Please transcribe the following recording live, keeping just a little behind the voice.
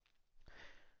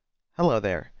Hello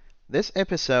there. This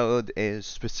episode is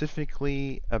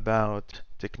specifically about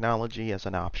technology as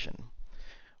an option.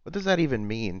 What does that even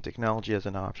mean, technology as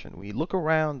an option? We look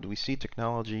around, we see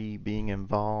technology being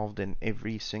involved in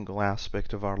every single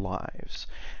aspect of our lives.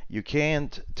 You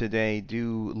can't today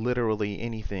do literally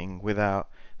anything without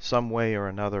some way or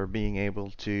another being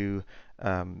able to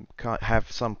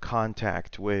have some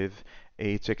contact with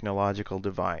a technological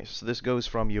device. This goes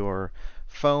from your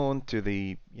phone to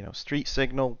the street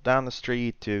signal down the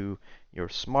street to your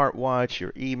smartwatch,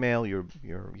 your email,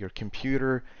 your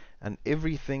computer, and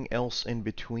everything else in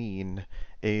between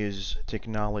is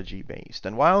technology based.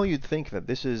 And while you'd think that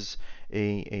this is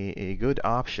a good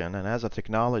option, and as a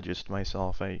technologist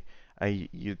myself,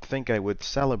 you'd think I would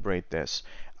celebrate this.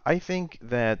 I think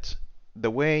that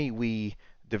the way we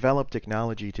develop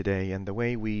technology today and the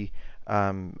way we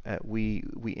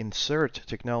insert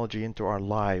technology into our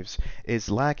lives is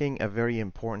lacking a very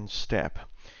important step,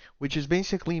 which is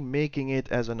basically making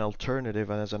it as an alternative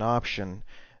and as an option,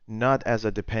 not as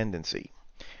a dependency.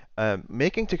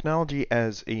 Making technology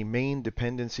as a main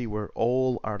dependency where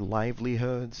all our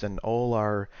livelihoods and all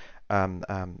our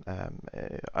the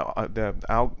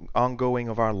ongoing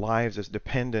of our lives is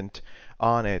dependent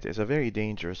on it is a very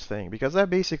dangerous thing, because that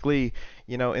basically,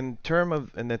 in the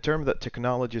term that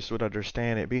technologists would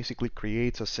understand, it basically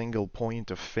creates a single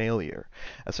point of failure.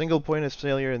 A single point of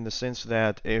failure in the sense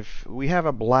that if we have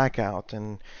a blackout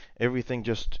and everything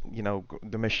just,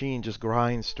 the machine just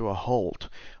grinds to a halt,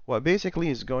 what basically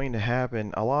is going to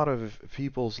happen, a lot of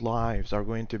people's lives are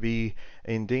going to be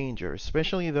in danger,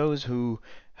 especially those who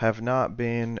have not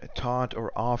been taught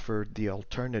or offered the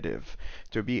alternative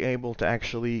to be able to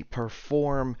actually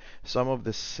perform some of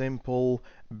the simple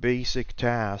basic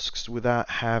tasks without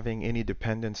having any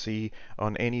dependency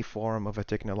on any form of a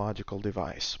technological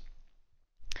device.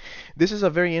 This is a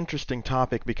very interesting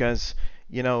topic because,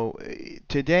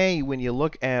 today when you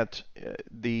look at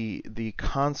the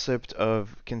concept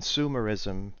of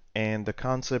consumerism and the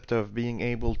concept of being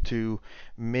able to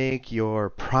make your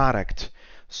product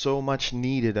so much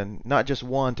needed, and not just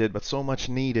wanted, but so much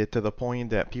needed to the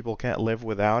point that people can't live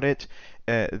without it,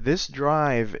 this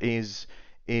drive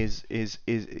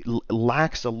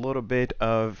lacks a little bit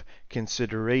of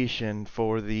consideration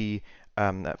for the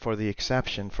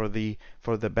exception, for the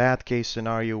bad case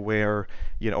scenario where,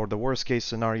 or the worst case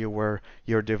scenario where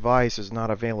your device is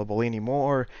not available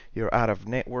anymore, you're out of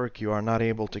network, you are not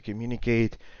able to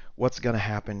communicate. What's going to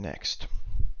happen next?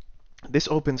 This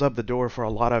opens up the door for a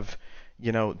lot of,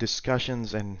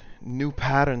 discussions and new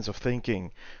patterns of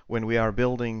thinking when we are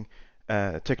building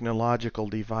technological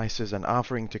devices and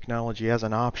offering technology as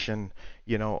an option,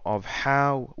 of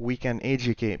how we can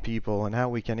educate people and how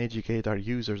we can educate our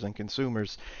users and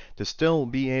consumers to still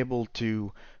be able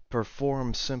to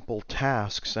perform simple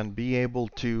tasks and be able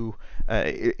to,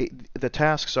 the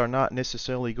tasks are not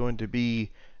necessarily going to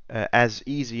be as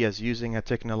easy as using a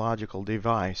technological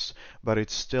device, but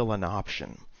it's still an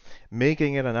option.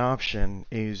 Making it an option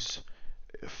is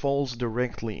falls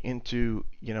directly into,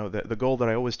 the goal that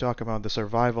I always talk about, the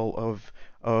survival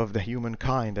of the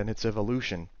humankind and its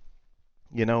evolution.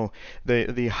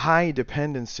 The high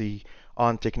dependency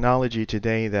on technology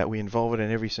today that we involve it in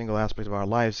every single aspect of our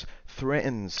lives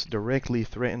directly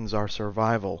threatens our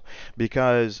survival,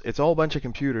 because it's all a bunch of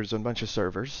computers and a bunch of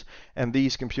servers, and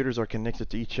these computers are connected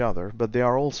to each other, but they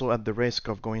are also at the risk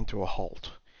of going to a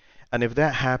halt. And if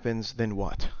that happens, then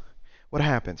what? What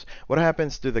happens? What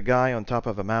happens to the guy on top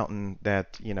of a mountain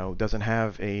that, doesn't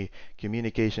have a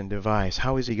communication device?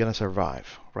 How is he going to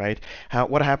survive, right?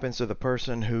 What happens to the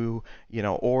person who,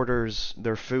 orders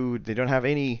their food? They don't have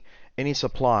any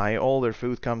supply. All their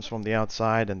food comes from the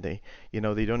outside, and they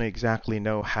don't exactly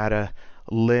know how to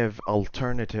live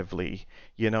alternatively,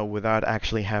 without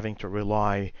actually having to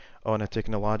rely on a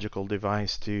technological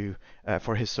device to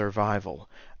for his survival.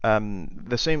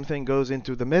 The same thing goes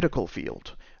into the medical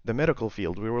field.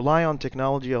 We rely on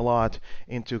technology a lot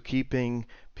into keeping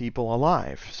people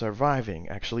alive, surviving,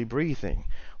 actually breathing.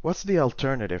 What's the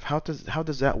alternative? How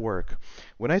does that work?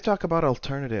 When I talk about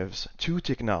alternatives to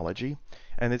technology,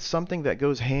 and it's something that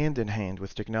goes hand in hand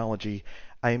with technology,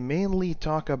 I mainly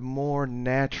talk a more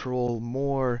natural,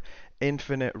 more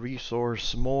infinite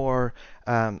resource, more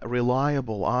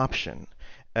reliable option.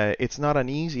 It's not an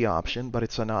easy option, but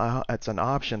it's an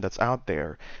option that's out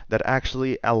there that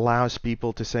actually allows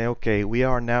people to say, okay, we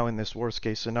are now in this worst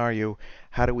case scenario.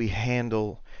 How do we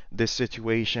handle this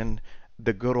situation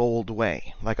the good old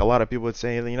way. Like a lot of people would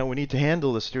say, we need to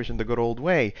handle the situation the good old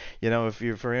way. If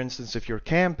you're, for instance, if you're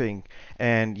camping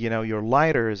and, your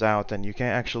lighter is out and you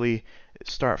can't actually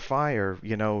start fire,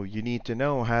 you need to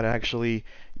know how to actually,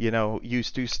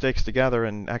 use two sticks together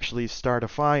and actually start a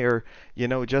fire,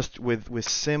 just with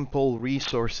simple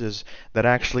resources that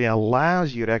actually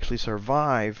allows you to actually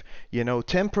survive,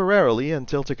 temporarily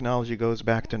until technology goes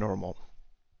back to normal.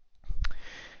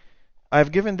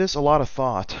 I've given this a lot of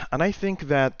thought, and I think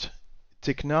that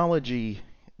technology,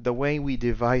 the way we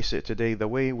devise it today, the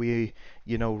way we,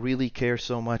 really care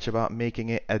so much about making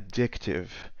it addictive,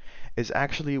 is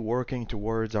actually working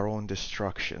towards our own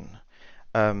destruction.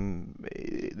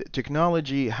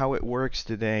 Technology, how it works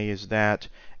today is that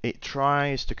it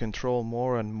tries to control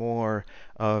more and more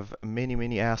of many,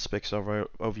 many aspects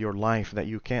of your life that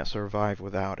you can't survive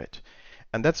without it.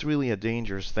 And that's really a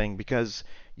dangerous thing because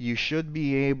you should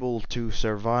be able to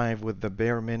survive with the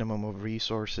bare minimum of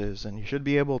resources, and you should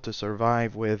be able to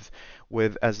survive with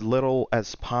as little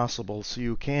as possible so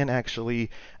you can actually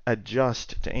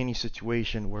adjust to any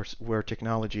situation where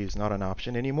technology is not an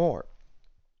option anymore.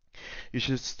 You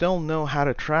should still know how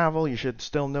to travel. You should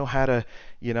still know how to,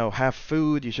 have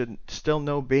food. You should still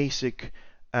know basic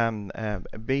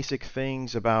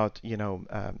things about,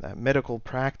 medical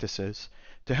practices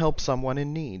to help someone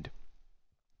in need.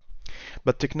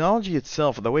 But technology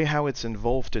itself, the way how it's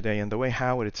involved today and the way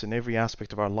how it's in every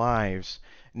aspect of our lives,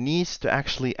 needs to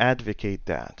actually advocate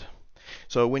that.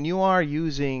 So when you are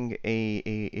using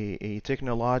a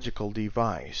technological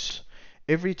device,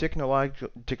 every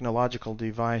technological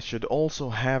device should also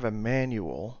have a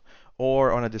manual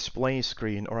or on a display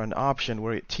screen or an option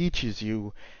where it teaches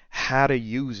you how to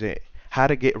use it, how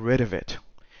to get rid of it,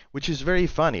 which is very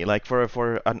funny. Like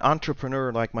for an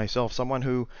entrepreneur like myself, someone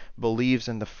who believes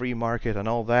in the free market and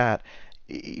all that,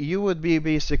 you would be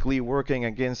basically working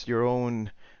against your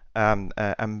own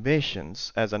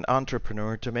ambitions as an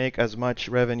entrepreneur to make as much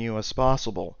revenue as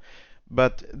possible.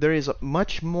 But there is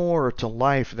much more to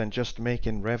life than just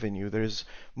making revenue. There's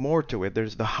more to it.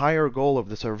 There's the higher goal of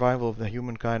the survival of the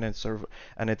humankind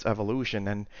and its evolution.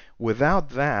 And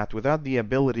without that, without the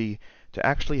ability to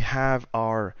actually have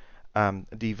our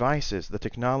devices, the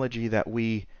technology that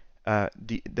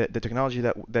the technology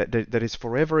that is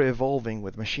forever evolving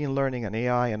with machine learning and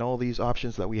AI and all these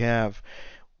options that we have,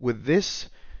 with this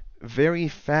very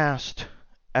fast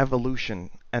evolution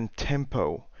and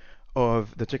tempo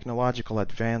of the technological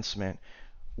advancement,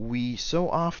 we so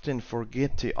often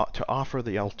forget to offer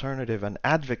the alternative and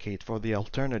advocate for the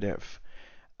alternative.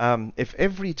 If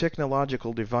every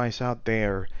technological device out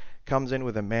there comes in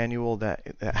with a manual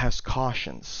that has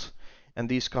cautions, and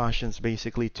these cautions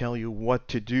basically tell you what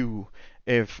to do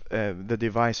if the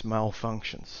device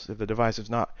malfunctions, if the device is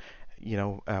not,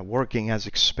 working as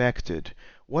expected,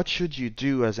 what should you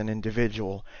do as an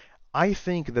individual? I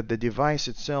think that the device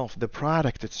itself, the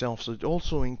product itself, should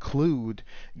also include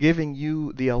giving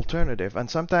you the alternative.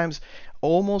 And sometimes,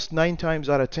 almost 9 times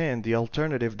out of 10, the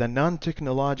alternative, the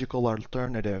non-technological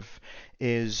alternative,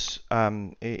 is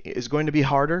going to be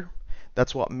harder.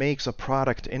 That's what makes a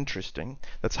product interesting.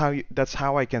 That's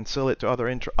how I can sell it to other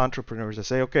entrepreneurs. I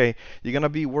say, okay, you're gonna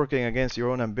be working against your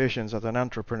own ambitions as an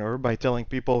entrepreneur by telling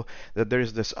people that there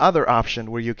is this other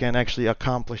option where you can actually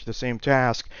accomplish the same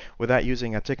task without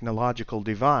using a technological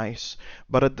device.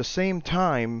 But at the same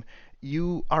time,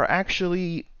 you're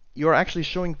actually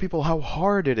showing people how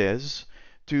hard it is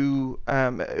to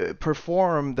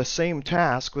perform the same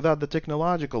task without the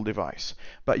technological device,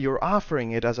 but you're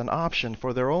offering it as an option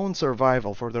for their own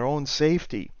survival, for their own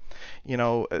safety.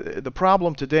 The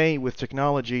problem today with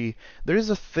technology, there is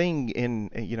a thing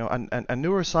a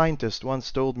neuroscientist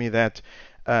once told me that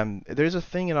there's a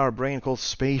thing in our brain called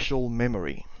spatial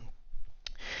memory.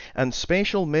 And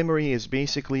spatial memory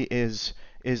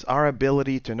is our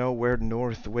ability to know where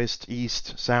north, west,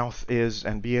 east, south is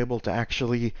and be able to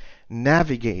actually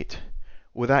navigate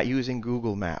without using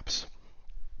Google Maps.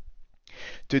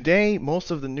 Today, most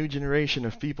of the new generation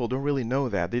of people don't really know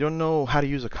that. They don't know how to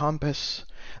use a compass.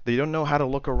 They don't know how to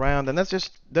look around, and that's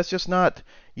just not,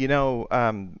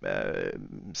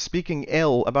 speaking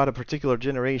ill about a particular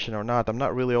generation or not. I'm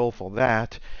not really all for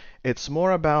that. It's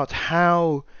more about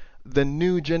how the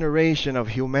new generation of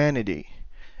humanity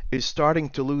is starting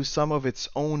to lose some of its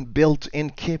own built-in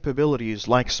capabilities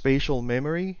like spatial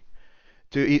memory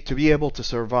to be able to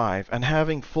survive, and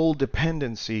having full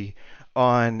dependency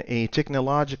on a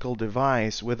technological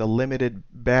device with a limited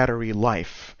battery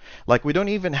life. Like we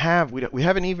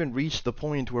haven't even reached the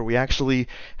point where we actually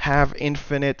have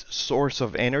infinite source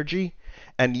of energy,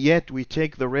 And yet we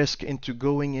take the risk into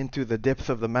going into the depth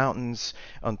of the mountains,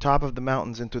 on top of the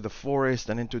mountains, into the forest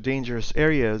and into dangerous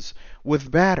areas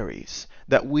with batteries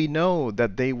that we know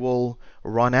that they will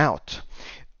run out.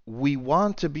 We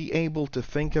want to be able to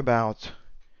think about,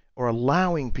 or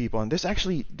allowing people, and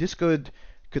this could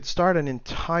start an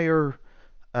entire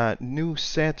new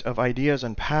set of ideas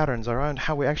and patterns around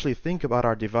how we actually think about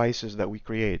our devices that we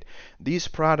create. These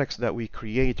products that we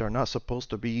create are not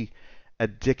supposed to be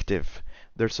addictive.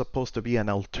 They're supposed to be an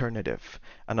alternative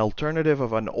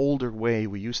of an older way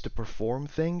we used to perform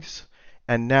things,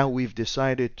 and now we've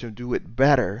decided to do it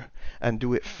better and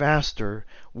do it faster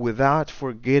without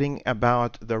forgetting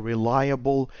about the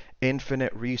reliable,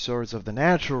 infinite resource of the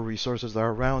natural resources that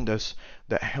are around us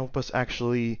that help us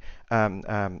actually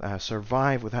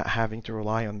survive without having to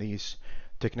rely on these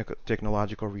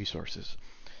technological resources.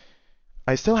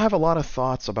 I still have a lot of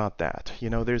thoughts about that.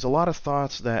 There's a lot of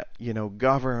thoughts that,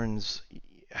 governs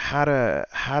how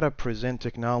to present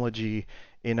technology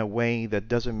in a way that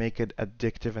doesn't make it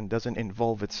addictive and doesn't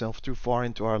involve itself too far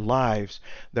into our lives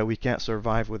that we can't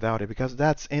survive without it, because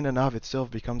that's in and of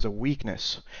itself becomes a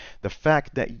weakness. The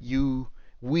fact that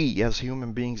we as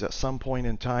human beings at some point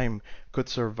in time could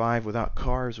survive without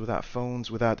cars, without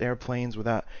phones, without airplanes,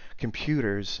 without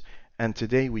computers, and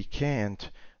today we can't,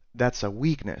 that's a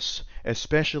weakness,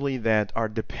 especially that our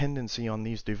dependency on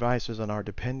these devices and our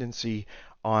dependency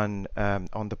on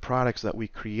the products that we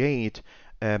create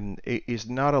is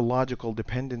not a logical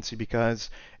dependency, because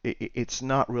it's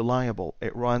not reliable.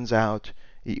 It runs out,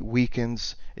 it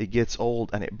weakens, it gets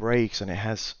old, and it breaks, and it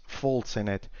has faults in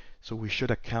it. So we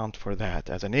should account for that.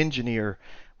 As an engineer,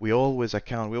 we always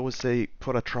say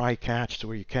put a try catch to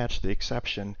where you catch the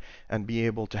exception and be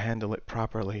able to handle it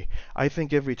properly. I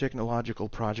think every technological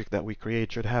project that we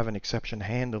create should have an exception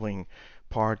handling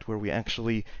part where we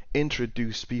actually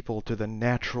introduce people to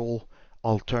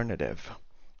alternative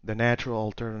the natural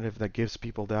alternative that gives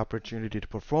people the opportunity to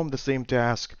perform the same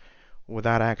task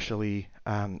without actually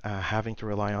having to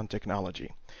rely on technology.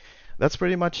 That's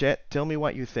pretty much it. Tell me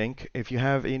what you think. If you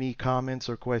have any comments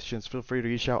or questions, feel free to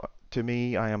reach out to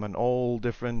me. I am on all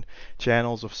different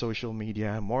channels of social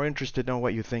media. I'm more interested in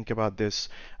what you think about this.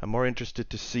 I'm more interested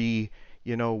to see,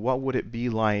 what would it be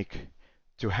like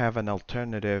to have an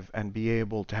alternative and be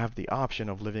able to have the option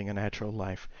of living a natural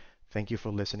life. Thank you for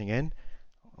listening in.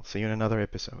 I'll see you in another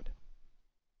episode.